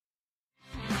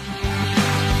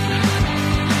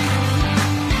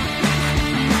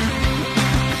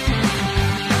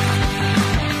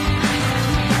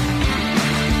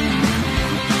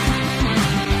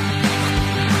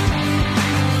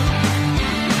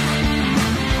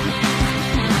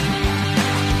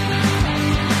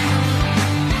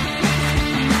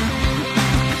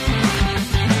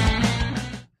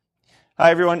Hi,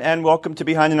 everyone, and welcome to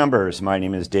Behind the Numbers. My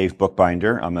name is Dave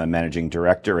Bookbinder. I'm a managing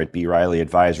director at B. Riley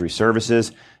Advisory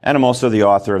Services, and I'm also the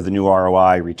author of the new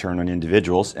ROI, Return on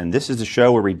Individuals. And this is a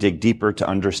show where we dig deeper to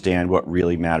understand what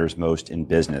really matters most in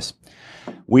business.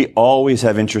 We always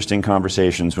have interesting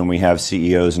conversations when we have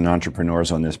CEOs and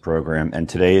entrepreneurs on this program, and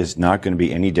today is not going to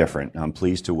be any different. I'm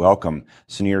pleased to welcome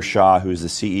Sunir Shah, who's the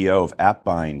CEO of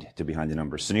AppBind, to Behind the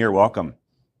Numbers. Sunir, welcome.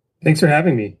 Thanks for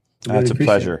having me. It's a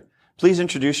pleasure. Please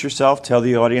introduce yourself, tell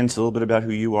the audience a little bit about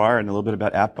who you are and a little bit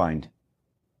about AppBind.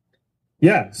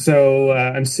 Yeah, so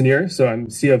I'm Sunir, so I'm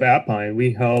CEO of AppBind.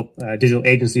 We help digital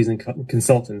agencies and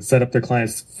consultants set up their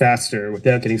clients faster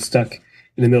without getting stuck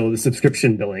in the middle of the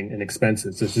subscription billing and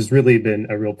expenses. This has really been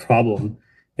a real problem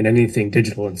in anything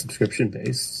digital and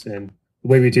subscription-based. And the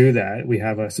way we do that, we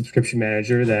have a subscription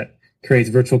manager that creates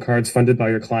virtual cards funded by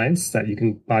your clients that you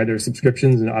can buy their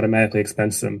subscriptions and automatically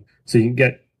expense them. So you can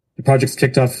get the project's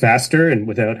kicked off faster and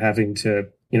without having to,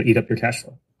 eat up your cash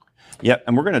flow. Yep,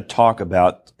 and we're going to talk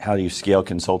about how you scale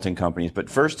consulting companies. But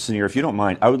first, Sunir, if you don't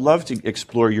mind, I would love to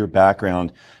explore your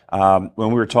background. When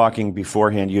we were talking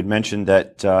beforehand, you had mentioned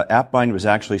that AppBind was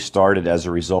actually started as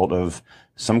a result of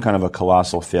some kind of a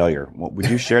colossal failure. Would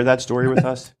you share that story with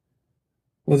us?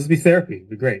 Well, this would be therapy. It'd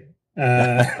be great.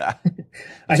 I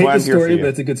hate the story, but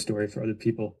it's a good story for other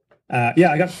people. I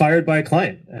got fired by a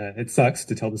client. It sucks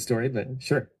to tell the story, but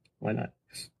sure. Why not?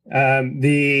 I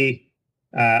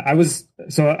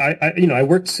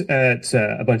worked at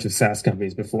a bunch of SaaS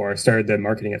companies before. I started the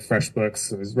marketing at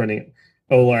FreshBooks. I was running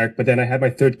Olark, but then I had my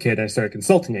third kid and I started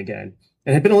consulting again.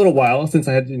 And it had been a little while since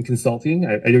I had been consulting.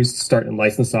 I used to start in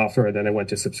licensed software, and then I went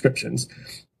to subscriptions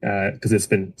because it's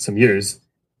been some years.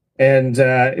 And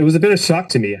it was a bit of a shock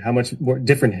to me how much more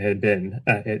different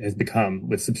it has become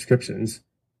with subscriptions.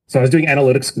 So I was doing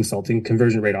analytics consulting,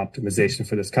 conversion rate optimization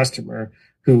for this customer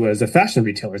who was a fashion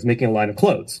retailer, is making a line of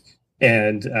clothes.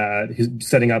 And he's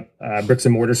setting up a bricks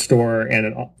and mortar store and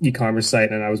an e-commerce site,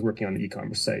 and I was working on the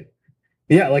e-commerce site.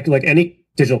 Yeah, like any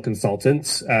digital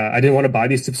consultant, I didn't want to buy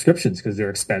these subscriptions because they're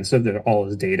expensive. They're all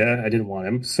his data. I didn't want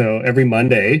them. So every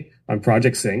Monday on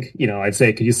Project Sync, I'd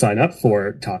say, could you sign up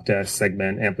for Talkdesk,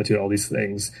 Segment, Amplitude, all these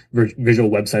things, Visual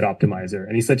Website Optimizer?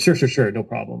 And he said, sure, no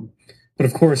problem. But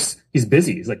of course, he's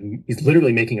busy. He's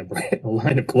literally making a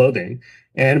line of clothing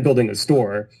and building a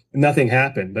store. Nothing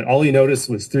happened. But all he noticed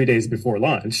was 3 days before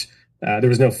launch, there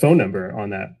was no phone number on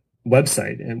that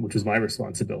website, and which was my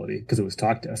responsibility because it was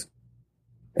Talkdesk.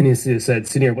 And he said,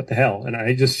 Sunir, what the hell? And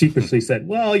I just sheepishly said,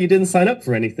 well, you didn't sign up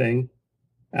for anything.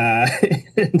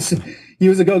 And he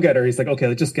was a go-getter. He's like, okay,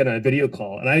 let's just get on a video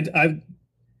call. And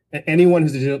anyone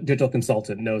who's a digital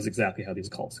consultant knows exactly how these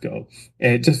calls go.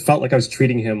 And it just felt like I was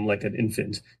treating him like an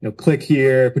infant. Click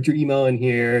here, put your email in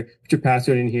here, put your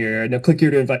password in here. No, click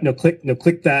here to invite.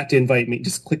 Click that to invite me.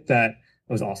 Just click that.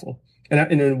 It was awful.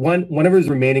 And in one of his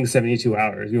remaining 72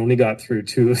 hours, we only got through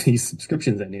 2 of these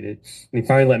subscriptions I needed. And he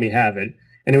finally let me have it.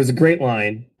 And it was a great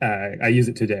line. I use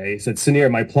it today. It said, Sunir,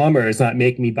 my plumber is not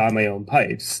making me buy my own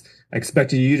pipes. I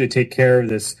expected you to take care of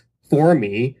this for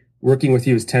me. Working with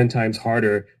you is 10 times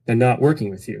harder than not working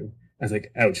with you. I was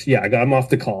like, ouch. Yeah, I got him off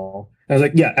the call. I was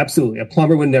like, yeah, absolutely. A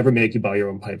plumber would never make you buy your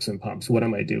own pipes and pumps. What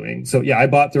am I doing? So yeah, I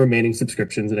bought the remaining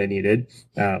subscriptions that I needed.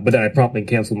 But then I promptly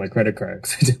canceled my credit card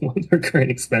because I didn't want the recurring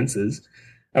expenses.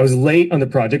 I was late on the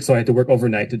project, so I had to work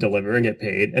overnight to deliver and get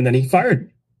paid. And then he fired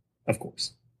me, of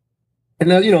course. And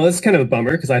now, that's kind of a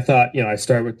bummer because I thought, I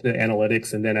start with the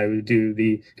analytics and then I would do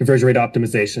the conversion rate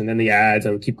optimization and then the ads.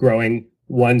 I would keep growing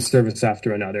one service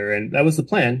after another. And that was the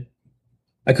plan.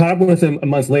 I caught up with him a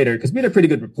month later because we had a pretty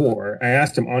good rapport. I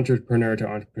asked him entrepreneur to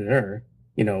entrepreneur,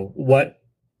 what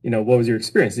was your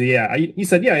experience? He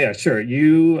said, yeah, sure.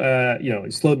 You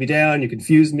slowed me down. You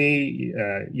confused me.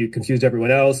 You confused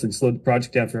everyone else and slowed the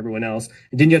project down for everyone else.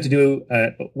 And didn't you have to do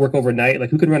work overnight? Like,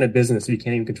 who could run a business if you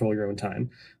can't even control your own time?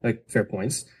 Like, fair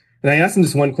points. And I asked him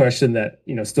this one question that,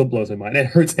 still blows my mind. It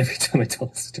hurts every time I tell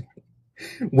this story.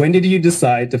 When did you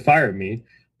decide to fire me?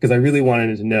 Because I really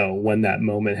wanted to know when that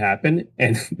moment happened.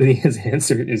 And his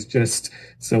answer is just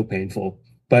so painful.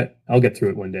 But I'll get through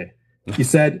it one day. He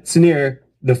said, Sunir,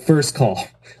 the first call.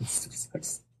 It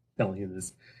sucks telling you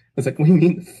this. I was like, what do you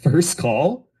mean the first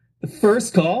call? The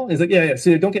first call? He's like, yeah.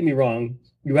 Sunir, don't get me wrong.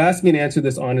 You asked me to answer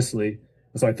this honestly.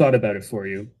 So I thought about it for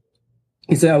you.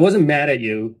 He said, I wasn't mad at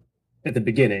you at the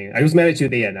beginning. I was mad at you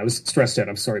at the end. I was stressed out.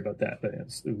 I'm sorry about that. But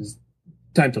it was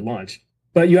time to launch.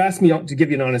 But you asked me to give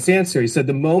you an honest answer. He said,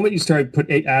 the moment you started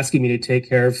asking me to take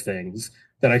care of things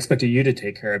that I expected you to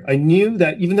take care of, I knew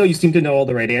that even though you seemed to know all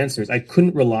the right answers, I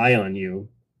couldn't rely on you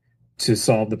to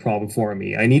solve the problem for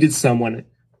me. I needed someone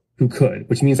who could,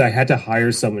 which means I had to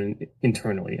hire someone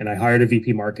internally. And I hired a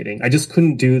VP marketing. I just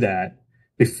couldn't do that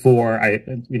before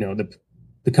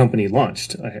the company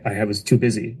launched. I was too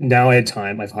busy. Now I had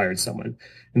time. I've hired someone.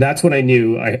 And that's when I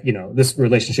knew this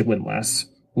relationship wouldn't last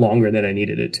longer than I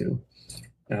needed it to.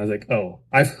 And I was like, oh,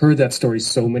 I've heard that story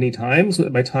so many times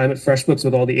with my time at FreshBooks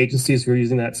with all the agencies who are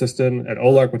using that system, at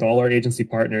Olark with all our agency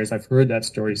partners. I've heard that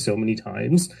story so many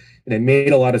times, and it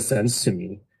made a lot of sense to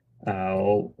me,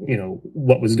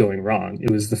 what was going wrong. It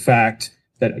was the fact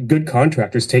that good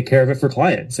contractors take care of it for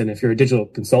clients. And if you're a digital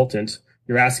consultant,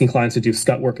 you're asking clients to do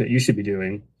scut work that you should be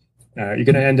doing, you're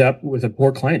going to end up with a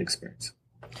poor client experience.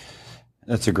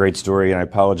 That's a great story, and I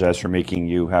apologize for making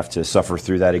you have to suffer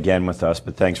through that again with us,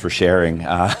 but thanks for sharing.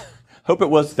 Hope it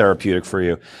was therapeutic for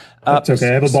you. That's okay.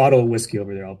 I have a bottle of whiskey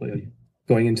over there. I'll be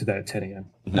going into that at 10 a.m.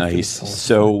 Nice.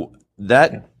 So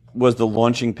that was the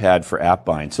launching pad for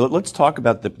AppBind. So let's talk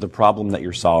about the problem that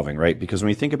you're solving, right? Because when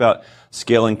we think about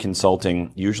scaling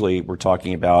consulting, usually we're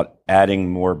talking about adding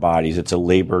more bodies. It's a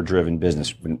labor-driven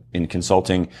business. In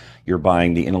consulting, you're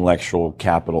buying the intellectual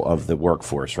capital of the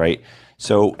workforce, right?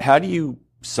 So how do you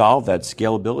solve that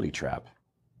scalability trap?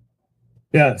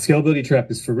 Yeah, scalability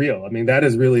trap is for real. I mean, that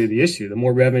is really the issue. The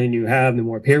more revenue you have, the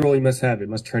more payroll you must have. It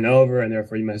must turn over, and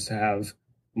therefore you must have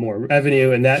more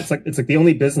revenue. And it's like the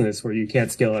only business where you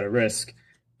can't scale at a risk.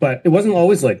 But it wasn't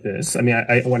always like this. I mean,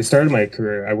 when I started my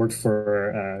career, I worked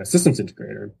for a systems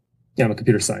integrator. I'm a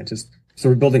computer scientist. So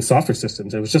we're building software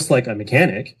systems. It was just like a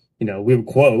mechanic. We would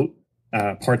quote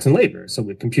parts and labor. So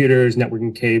with computers,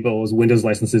 networking cables, Windows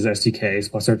licenses,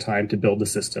 SDKs, plus our time to build the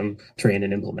system, train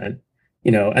and implement,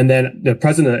 and then the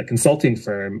president of that consulting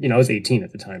firm, I was 18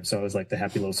 at the time. So I was like the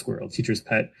happy little squirrel, teacher's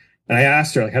pet. And I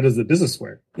asked her, like, how does the business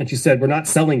work? And she said, we're not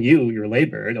selling you your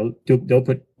labor. They'll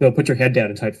put your head down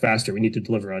and type faster. We need to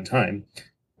deliver on time.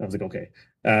 I was like, okay,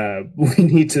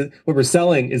 what we're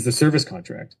selling is the service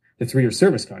contract, the 3-year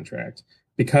service contract,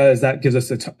 because that gives us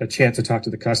a chance to talk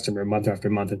to the customer month after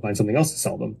month and find something else to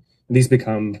sell them. And these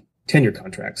become 10-year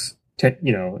contracts,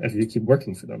 if you keep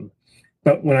working for them.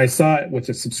 But when I saw it with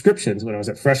the subscriptions, when I was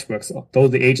at FreshBooks,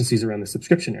 those the agencies around the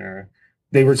subscription era,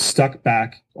 they were stuck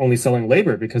back only selling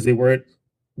labor because they weren't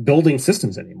building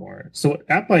systems anymore. So what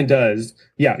AppBind does,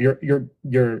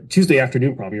 your Tuesday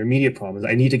afternoon problem, your immediate problem is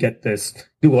I need to get this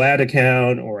Google ad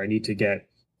account, or I need to get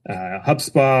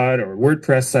HubSpot or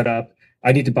WordPress set up.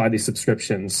 I need to buy these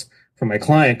subscriptions for my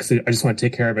client because I just want to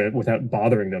take care of it without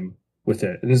bothering them with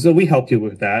it. And so we help you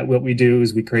with that. What we do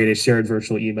is we create a shared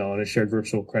virtual email and a shared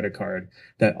virtual credit card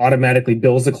that automatically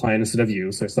bills the client instead of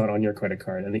you. So it's not on your credit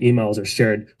card. And the emails are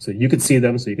shared so you can see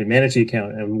them, so you can manage the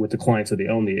account, and with the client so they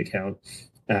own the account.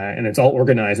 And it's all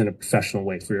organized in a professional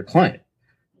way for your client.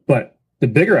 But the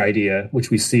bigger idea,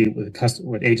 which we see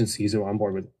with agencies who are on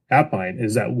board with AppBind,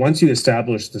 is that once you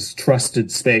establish this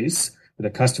trusted space where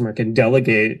the customer can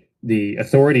delegate the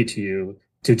authority to you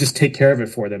to just take care of it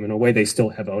for them in a way they still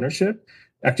have ownership,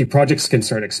 actually projects can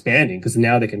start expanding because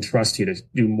now they can trust you to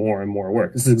do more and more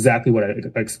work. This is exactly what I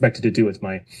expected to do with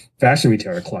my fashion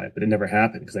retailer client, but it never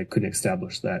happened because I couldn't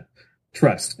establish that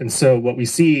trust. And so what we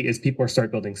see is people start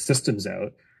building systems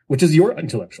out, which is your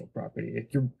intellectual property.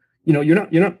 You're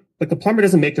not like the plumber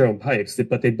doesn't make their own pipes,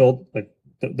 but they build like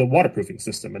the waterproofing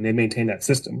system and they maintain that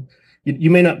system. You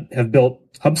may not have built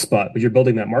HubSpot, but you're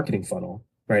building that marketing funnel,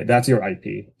 right? That's your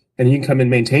IP. And you can come and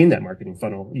maintain that marketing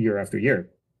funnel year after year.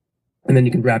 And then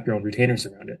you can wrap your own retainers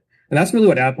around it. And that's really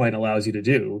what AppBind allows you to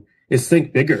do, is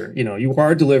think bigger. You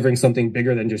are delivering something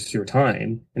bigger than just your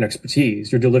time and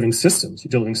expertise. You're delivering systems. You're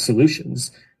delivering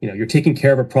solutions. You're taking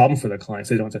care of a problem for the clients.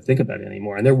 They don't have to think about it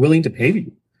anymore. And they're willing to pay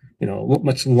you,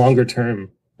 much longer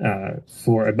term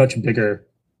for a much bigger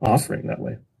offering that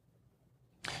way.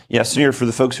 Yeah, Sunir, for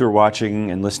the folks who are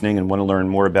watching and listening and want to learn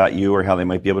more about you or how they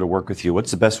might be able to work with you, what's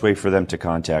the best way for them to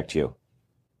contact you?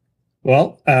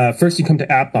 Well, first you come to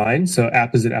AppBind. So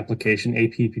app is an application,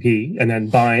 APP, and then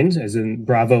bind as in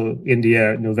Bravo,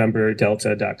 India, November,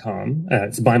 Delta.com.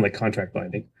 It's bind like contract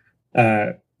binding.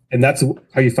 And that's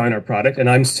how you find our product. And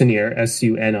I'm Sunir,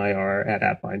 SUNIR at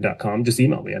appbind.com. Just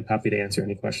email me. I'm happy to answer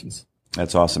any questions.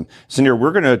 That's awesome. Sunir,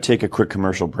 we're going to take a quick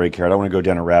commercial break here. I don't want to go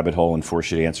down a rabbit hole and force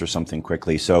you to answer something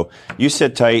quickly. So you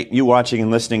sit tight, you watching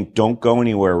and listening, don't go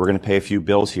anywhere. We're going to pay a few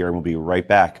bills here, and we'll be right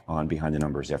back on Behind the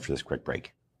Numbers after this quick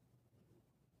break.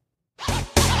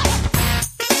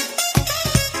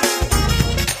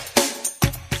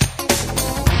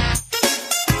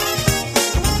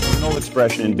 An old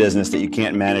expression in business that you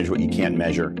can't manage what you can't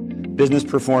measure. Business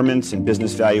performance and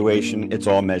business valuation, it's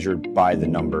all measured by the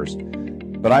numbers.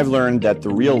 But I've learned that the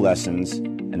real lessons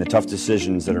and the tough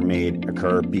decisions that are made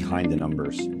occur behind the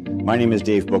numbers. My name is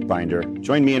Dave Bookbinder.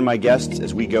 Join me and my guests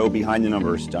as we go behind the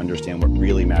numbers to understand what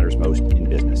really matters most in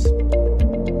business.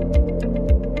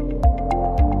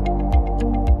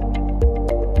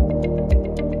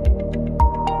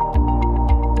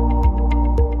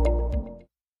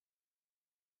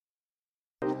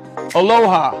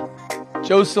 Aloha!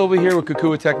 Joe Silva here with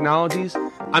Kakua Technologies.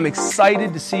 I'm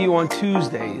excited to see you on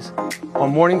Tuesdays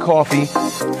on Morning Coffee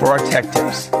for our tech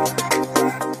tips.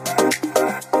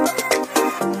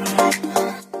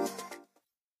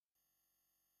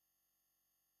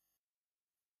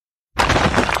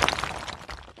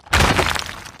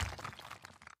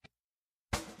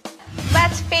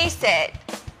 Let's face it,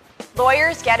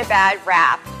 lawyers get a bad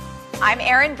rap. I'm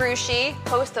Erin Brucey,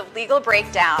 host of Legal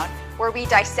Breakdown, where we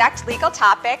dissect legal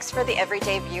topics for the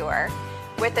everyday viewer,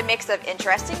 with a mix of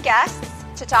interesting guests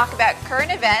to talk about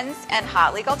current events and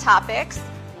hot legal topics.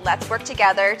 Let's work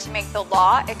together to make the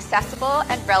law accessible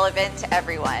and relevant to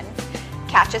everyone.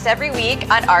 Catch us every week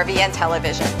on RVN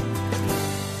Television.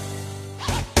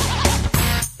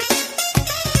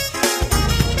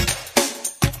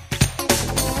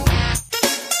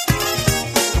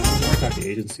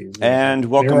 And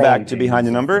welcome back to Behind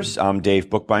the Numbers. I'm Dave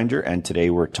Bookbinder, and today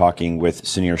we're talking with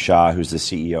Sunir Shah, who's the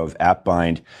CEO of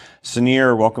AppBind.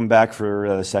 Sunir, welcome back for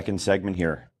the second segment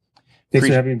here. Thanks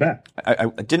for having me back. I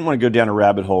didn't want to go down a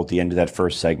rabbit hole at the end of that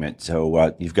first segment,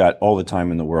 so you've got all the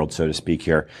time in the world, so to speak,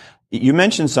 here. You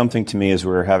mentioned something to me as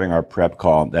we were having our prep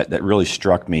call that really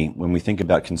struck me when we think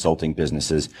about consulting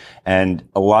businesses. And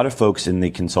a lot of folks in the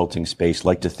consulting space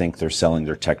like to think they're selling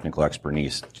their technical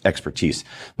expertise.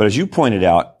 But as you pointed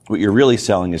out, what you're really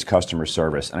selling is customer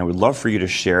service. And I would love for you to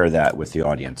share that with the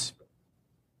audience.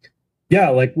 Yeah,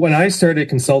 like when I started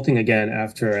consulting again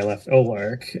after I left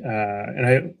Olark,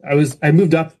 and I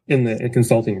moved up in the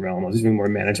consulting realm. I was doing more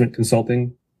management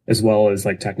consulting as well as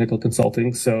like technical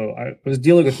consulting. So I was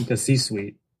dealing with the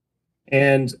C-suite.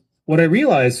 And what I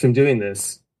realized from doing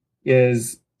this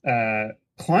is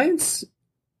clients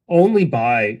only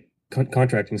buy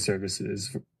contracting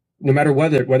services, no matter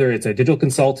whether it's a digital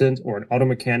consultant or an auto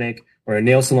mechanic or a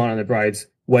nail salon on the bride's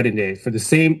wedding day, for the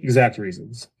same exact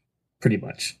reasons, pretty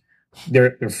much.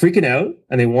 They're freaking out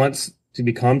and they want to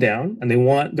be calmed down and they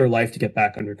want their life to get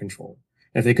back under control.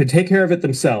 And if they could take care of it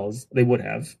themselves, they would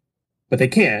have. But they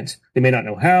can't. They may not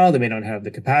know how. They may not have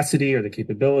the capacity or the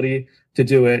capability to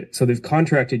do it. So they've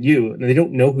contracted you and they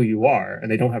don't know who you are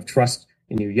and they don't have trust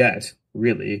in you yet,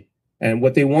 really. And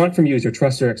what they want from you is your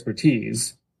trust or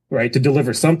expertise, right, to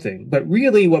deliver something. But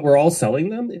really what we're all selling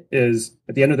them is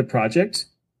at the end of the project,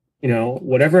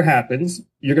 whatever happens,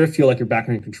 you're going to feel like you're back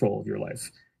in control of your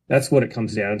life. That's what it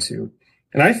comes down to.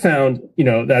 And I found,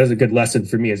 that is a good lesson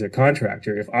for me as a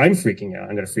contractor. If I'm freaking out,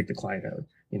 I'm going to freak the client out.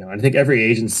 And I think every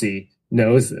agency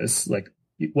knows this. Like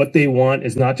what they want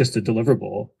is not just a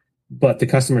deliverable, but the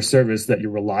customer service that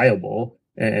you're reliable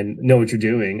and know what you're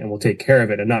doing and will take care of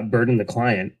it and not burden the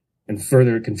client and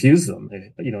further confuse them.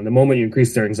 The moment you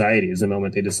increase their anxiety is the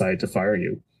moment they decide to fire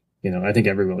you. I think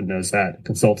everyone knows that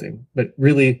consulting, but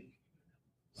really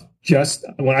just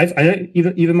when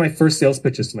even my first sales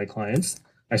pitches to my clients,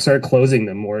 I started closing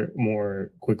them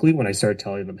more quickly when I started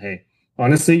telling them, hey,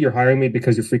 honestly, you're hiring me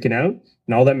because you're freaking out.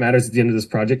 And all that matters at the end of this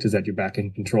project is that you're back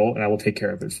in control and I will take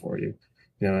care of it for you.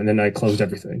 And then I closed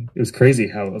everything. It was crazy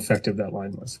how effective that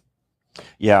line was.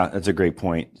 Yeah, that's a great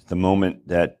point. The moment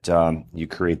that you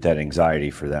create that anxiety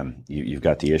for them, you've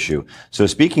got the issue. So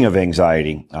speaking of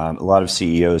anxiety, a lot of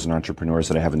CEOs and entrepreneurs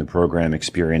that I have in the program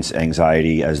experience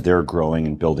anxiety as they're growing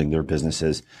and building their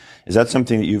businesses. Is that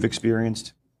something that you've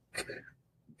experienced?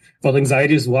 Well,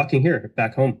 anxiety is walking here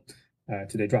back home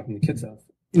today, dropping the kids off.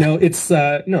 It's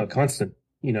constant.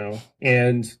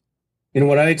 And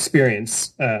what I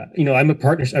experience, I'm a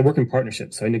partner. I work in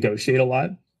partnerships, so I negotiate a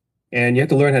lot, and you have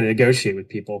to learn how to negotiate with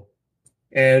people,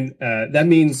 and that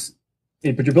means,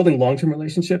 but you're building long-term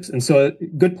relationships, and so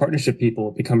good partnership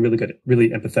people become really good, really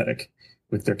empathetic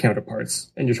with their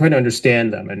counterparts, and you're trying to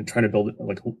understand them and trying to build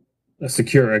like a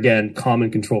secure, again, calm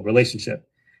and controlled relationship,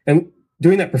 and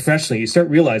doing that professionally, you start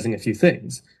realizing a few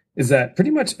things. Is that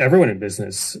pretty much everyone in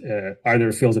business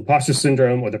either feels imposter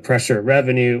syndrome or the pressure of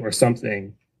revenue or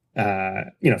something.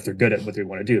 If they're good at what they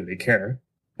want to do, they care.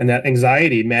 And that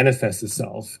anxiety manifests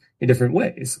itself in different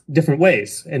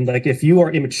ways. And like if you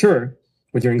are immature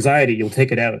with your anxiety, you'll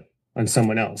take it out on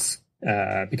someone else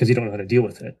because you don't know how to deal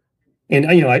with it. And,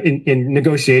 in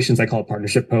negotiations, I call it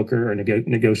partnership poker or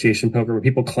negotiation poker, where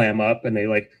people clam up and they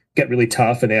like get really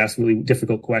tough and they ask really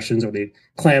difficult questions, or they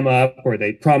clam up or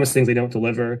they promise things they don't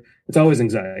deliver. It's always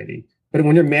anxiety. But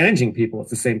when you're managing people, it's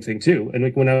the same thing too. And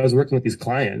like when I was working with these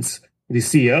clients, these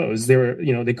CEOs, they were,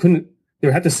 they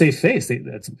had to save face.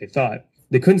 That's what they thought.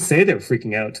 They couldn't say they were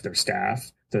freaking out to their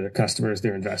staff, to their customers,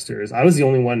 their investors. I was the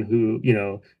only one who,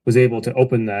 was able to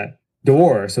open that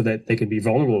door so that they could be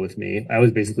vulnerable with me. I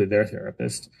was basically their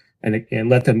therapist and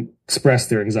let them express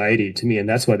their anxiety to me. And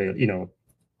that's why they,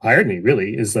 hired me,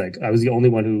 really, is like I was the only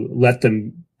one who let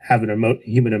them have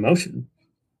human emotion.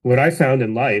 What I found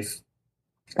in life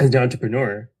as an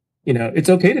entrepreneur, it's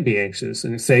okay to be anxious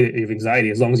and say that you have anxiety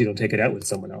as long as you don't take it out with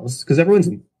someone else, because everyone's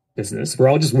in business. We're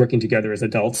all just working together as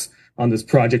adults on this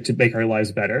project to make our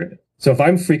lives better. So if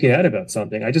I'm freaking out about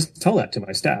something, I just tell that to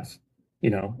my staff,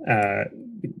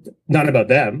 not about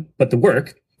them, but the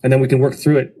work. And then we can work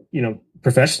through it,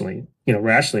 professionally,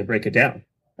 rationally break it down.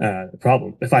 The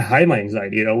problem. If I hide my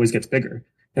anxiety, it always gets bigger.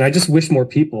 And I just wish more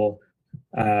people,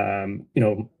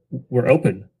 were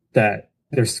open that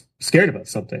they're scared about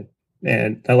something,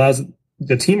 and that allows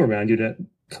the team around you to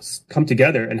come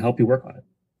together and help you work on it.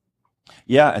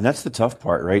 Yeah, and that's the tough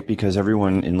part, right? Because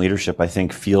everyone in leadership, I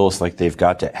think, feels like they've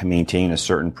got to maintain a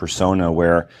certain persona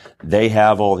where they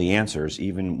have all the answers,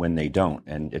 even when they don't.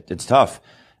 And it's tough.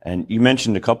 And you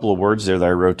mentioned a couple of words there that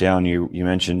I wrote down. You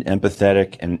mentioned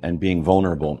empathetic and being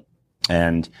vulnerable.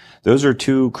 And those are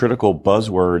two critical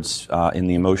buzzwords in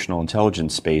the emotional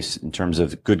intelligence space in terms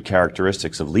of good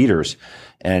characteristics of leaders.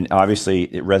 And obviously,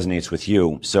 it resonates with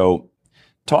you. So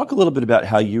talk a little bit about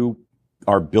how you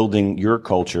are building your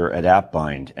culture at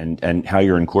AppBind and how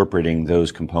you're incorporating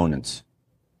those components.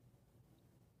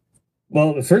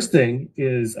 Well, the first thing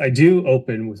is I do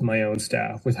open with my own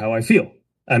staff with how I feel.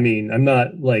 I mean, I'm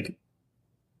not like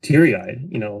teary-eyed,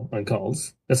 on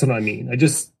calls. That's what I mean.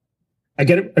 I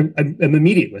get it. I'm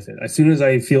immediate with it. As soon as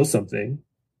I feel something,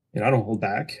 I don't hold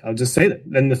back. I'll just say that.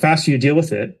 Then the faster you deal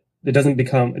with it, it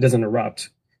doesn't erupt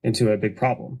into a big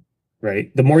problem,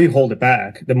 right? The more you hold it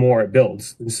back, the more it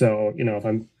builds. And so, if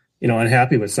I'm,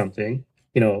 unhappy with something,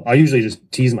 I usually just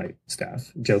tease my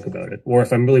staff, joke about it. Or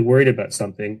if I'm really worried about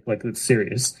something like that's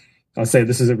serious, I'll say,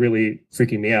 this is really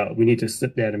freaking me out. We need to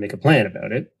sit down and make a plan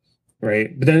about it,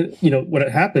 right? But then, what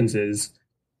happens is,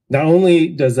 not only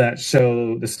does that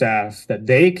show the staff that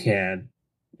they can,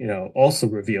 also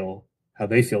reveal how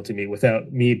they feel to me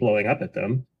without me blowing up at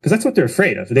them, because that's what they're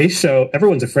afraid of.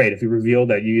 Everyone's afraid if you reveal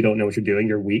that you don't know what you're doing,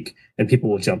 you're weak, and people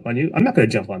will jump on you. I'm not going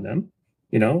to jump on them.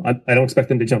 I don't expect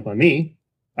them to jump on me.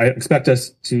 I expect us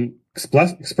to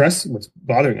express what's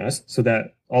bothering us so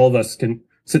that all of us can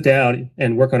sit down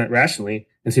and work on it rationally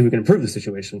and see if we can improve the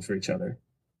situation for each other.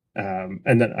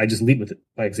 And then I just lead with it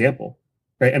by example.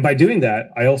 Right. And by doing that,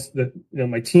 I also,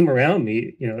 my team around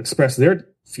me, express their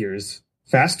fears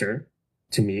faster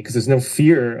to me, because there's no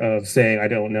fear of saying, I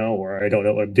don't know, or I don't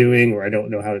know what I'm doing, or I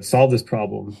don't know how to solve this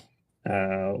problem.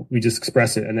 We just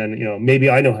express it. And then,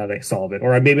 maybe I know how they solve it,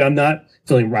 or maybe I'm not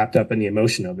feeling wrapped up in the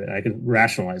emotion of it. I can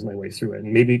rationalize my way through it.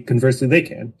 And maybe conversely they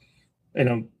can.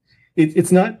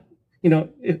 It's not,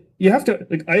 you have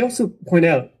to, I also point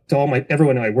out to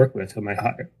everyone I work with, whom I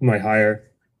hire,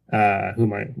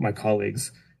 my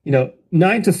colleagues,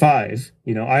 9 to 5,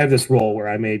 I have this role where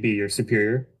I may be your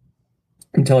superior.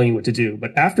 I'm telling you what to do.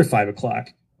 But after 5 o'clock,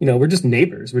 we're just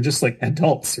neighbors. We're just like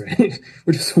adults, right?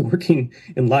 We're just working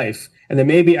in life. And then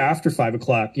maybe after 5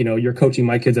 o'clock, you're coaching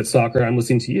my kids at soccer. I'm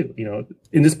listening to you.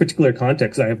 In this particular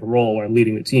context, I have a role where I'm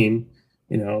leading the team,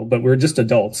 but we're just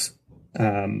adults.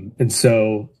 And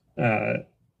so,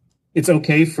 it's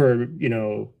okay for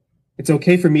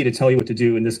me to tell you what to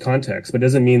do in this context, but it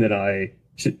doesn't mean that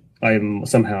I'm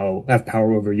somehow have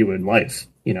power over you in life.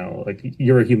 Like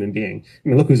you're a human being. I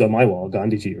mean, look who's on my wall,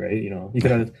 Gandhiji, right? You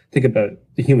gotta think about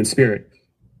the human spirit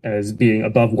as being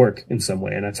above work in some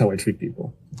way, and that's how I treat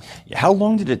people. How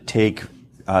long did it take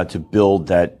to build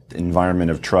that environment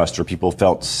of trust where people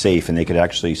felt safe and they could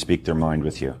actually speak their mind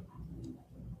with you?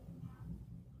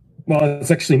 Well, it's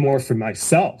actually more for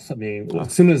myself. I mean,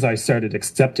 as soon as I started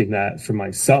accepting that for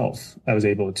myself, I was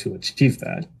able to achieve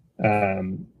that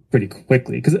pretty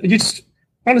quickly. Because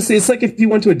honestly, it's like if you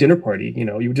went to a dinner party,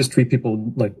 you would just treat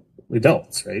people like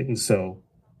adults, right? And so,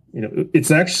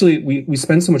 it's actually, we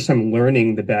spend so much time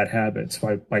learning the bad habits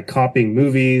by copying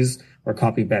movies or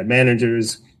copying bad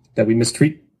managers that we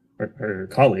mistreat our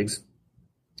colleagues.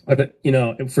 But,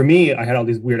 for me, I had all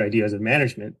these weird ideas of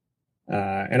management.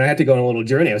 And I had to go on a little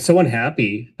journey. I was so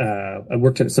unhappy. I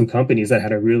worked at some companies that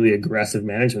had a really aggressive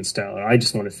management style, and I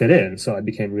just wanted to fit in. So I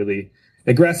became really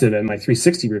aggressive. And my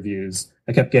 360 reviews,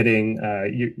 I kept getting,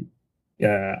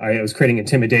 I was creating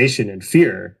intimidation and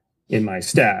fear in my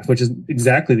staff, which is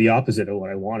exactly the opposite of what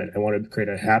I wanted. I wanted to create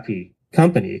a happy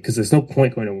company, because there's no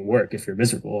point going to work if you're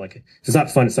miserable. Like, if it's not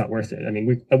fun, it's not worth it. I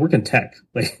mean, I work in tech.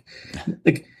 Like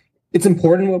it's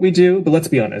important what we do, but let's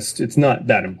be honest, it's not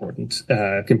that important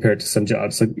compared to some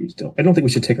jobs. Like, I don't think we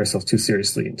should take ourselves too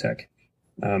seriously in tech.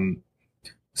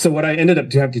 So what I ended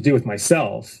up having to do with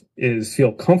myself is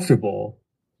feel comfortable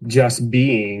just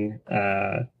being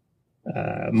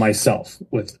myself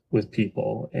with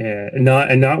people, and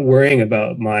not worrying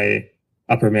about my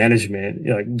upper management,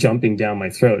 like jumping down my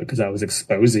throat because I was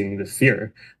exposing the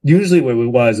fear. Usually what it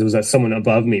was that someone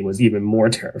above me was even more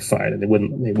terrified, and they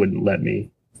wouldn't let me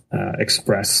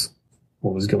express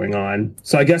what was going on.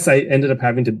 So I guess I ended up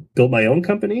having to build my own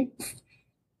company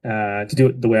to do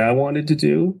it the way I wanted to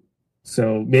do.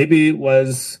 So maybe it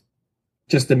was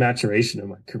just the maturation of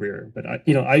my career. But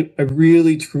I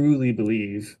really truly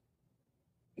believe,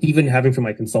 even having from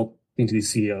my consulting to these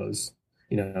CEOs,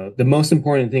 the most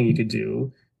important thing you could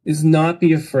do is not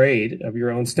be afraid of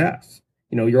your own staff.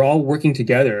 You're all working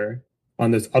together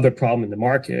on this other problem in the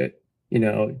market,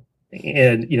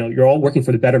 and you're all working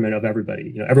for the betterment of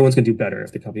everybody. Everyone's going to do better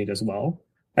if the company does well.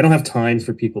 I don't have time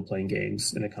for people playing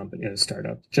games in a company, in a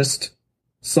startup. Just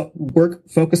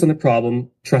focus on the problem,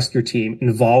 trust your team,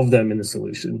 involve them in the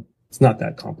solution. It's not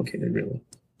that complicated, really.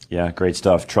 Yeah, great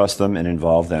stuff. Trust them and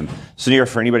involve them. Sunir,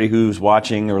 for anybody who's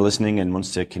watching or listening and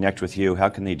wants to connect with you, how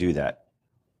can they do that?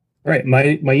 All right.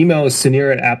 My email is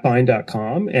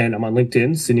sunir@appbind.com, and I'm on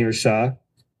LinkedIn, Sunir Shah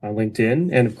on LinkedIn.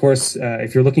 And of course,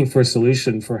 if you're looking for a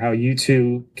solution for how you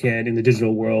too can, in the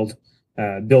digital world,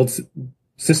 build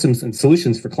systems and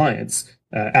solutions for clients,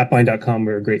 appbind.com,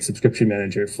 we're a great subscription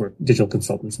manager for digital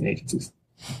consultants and agencies.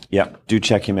 Yeah, do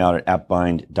check him out at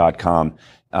appbind.com.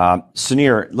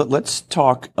 Sunir, let's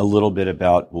talk a little bit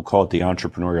about, we'll call it the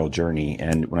entrepreneurial journey.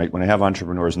 And when I have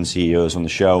entrepreneurs and CEOs on the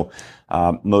show,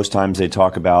 most times they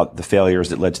talk about the failures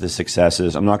that led to the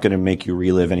successes. I'm not going to make you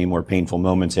relive any more painful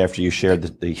moments after you shared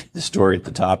the story at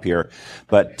the top here.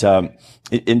 But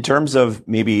in terms of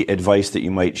maybe advice that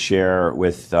you might share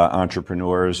with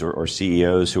entrepreneurs or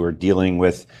CEOs who are dealing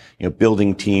with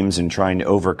building teams and trying to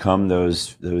overcome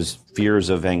those fears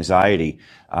of anxiety,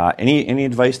 any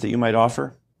advice that you might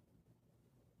offer?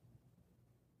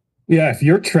 Yeah, if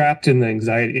you're trapped in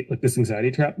this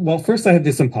anxiety trap, well, first I have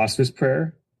this imposter's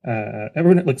prayer.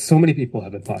 Everyone, so many people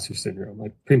have imposter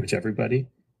syndrome, pretty much everybody.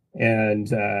 And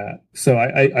so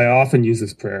I often use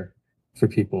this prayer for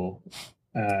people.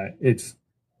 It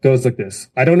goes like this: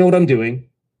 I don't know what I'm doing,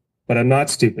 but I'm not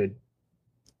stupid,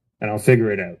 and I'll figure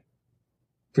it out.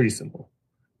 Pretty simple.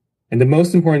 And the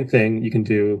most important thing you can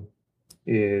do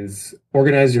is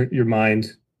organize your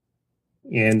mind,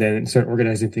 and then start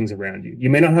organizing things around you. You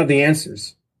may not have the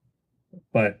answers,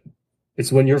 but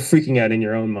it's when you're freaking out in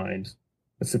your own mind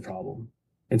that's the problem.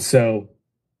 And so,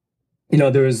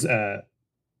 there's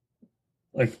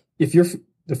if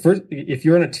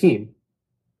you're on a team,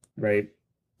 right,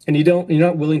 and you're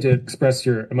not willing to express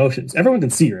your emotions, everyone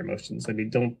can see your emotions.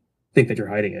 Don't think that you're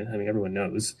hiding it. Everyone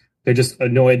knows. They're just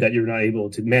annoyed that you're not able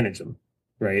to manage them,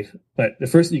 right? But the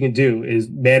first thing you can do is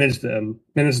manage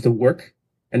the work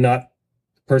and not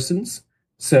persons.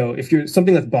 So if you're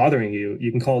something that's bothering you,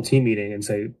 you can call a team meeting and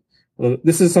say, well,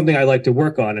 this is something I like to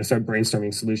work on, and start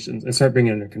brainstorming solutions and start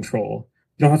bringing it under control.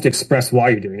 You don't have to express why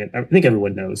you're doing it. I think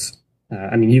everyone knows.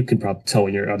 You can probably tell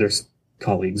when your other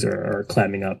colleagues are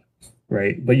clamming up,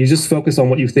 right? But you just focus on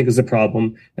what you think is the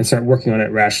problem and start working on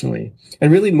it rationally.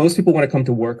 And really, most people want to come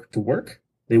to work.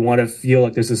 They want to feel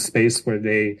like there's a space where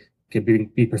they can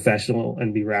be professional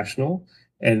and be rational.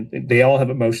 And they all have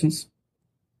emotions,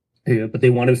 but they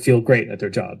want to feel great at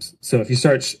their jobs. So if you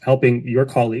start helping your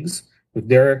colleagues with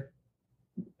their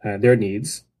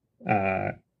needs,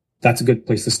 that's a good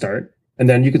place to start. And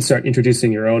then you can start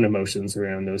introducing your own emotions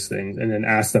around those things, and then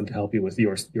ask them to help you with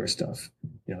your stuff.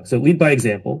 So lead by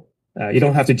example. You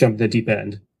don't have to jump the deep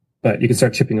end, but you can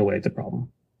start chipping away at the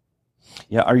problem.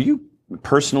 Yeah. Are you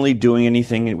personally doing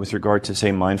anything with regard to,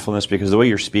 say, mindfulness? Because the way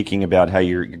you're speaking about how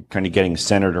you're kind of getting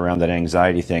centered around that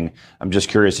anxiety thing, I'm just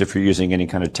curious if you're using any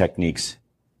kind of techniques.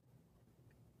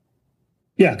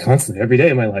 Yeah, constantly, every day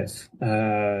of my life,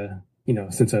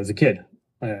 since I was a kid.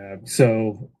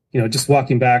 Just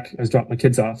walking back, I was dropping my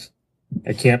kids off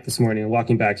at camp this morning and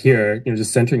walking back here,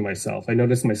 just centering myself. I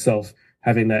noticed myself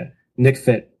having that Nick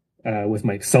fit with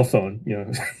my cell phone,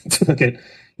 to look at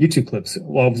YouTube clips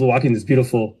while I was walking this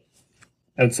beautiful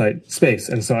outside space.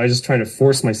 And so I was just trying to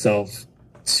force myself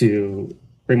to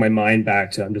bring my mind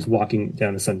back to, I'm just walking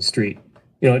down the sunny street.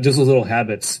 Just those little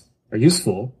habits are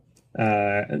useful.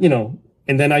 And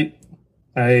then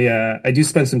I do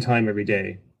spend some time every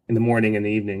day in the morning and the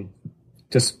evening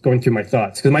just going through my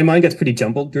thoughts, because my mind gets pretty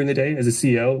jumbled during the day as a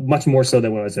CEO, much more so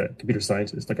than when I was a computer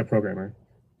scientist, like a programmer,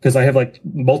 because I have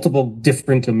multiple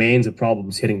different domains of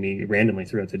problems hitting me randomly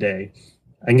throughout the day.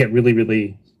 I can get really,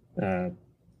 really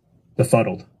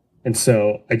befuddled. And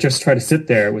so I just try to sit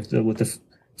there with the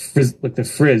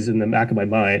frizz in the back of my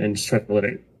mind and just try to let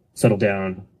it settle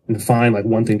down and find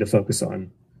one thing to focus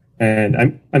on.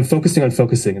 And I'm focusing on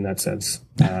focusing in that sense.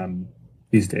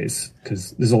 these days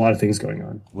because there's a lot of things going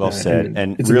on. Well said.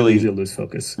 And it's really easy to lose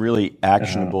focus. Really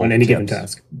actionable on any tips. given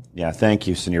task. Yeah, thank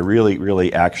you, Sunir. Really,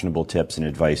 really actionable tips and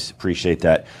advice. Appreciate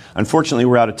that. Unfortunately,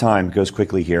 we're out of time. It goes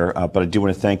quickly here, but I do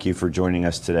want to thank you for joining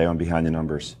us today on Behind the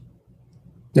Numbers.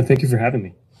 No, thank you for having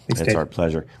me. Thanks, It's Dave. our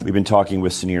pleasure. We've been talking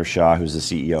with Sunir Shah, who's the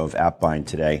CEO of AppBind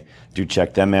today. Do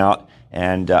check them out.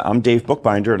 And I'm Dave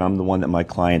Bookbinder, and I'm the one that my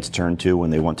clients turn to when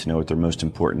they want to know what their most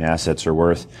important assets are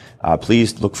worth.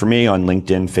 Please look for me on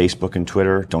LinkedIn, Facebook, and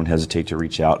Twitter. Don't hesitate to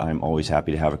reach out. I'm always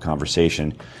happy to have a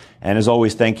conversation. And as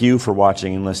always, thank you for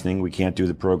watching and listening. We can't do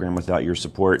the program without your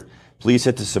support. Please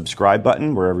hit the subscribe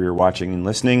button wherever you're watching and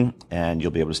listening, and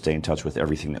you'll be able to stay in touch with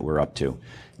everything that we're up to.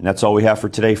 And that's all we have for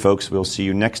today, folks. We'll see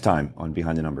you next time on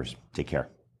Behind the Numbers. Take care.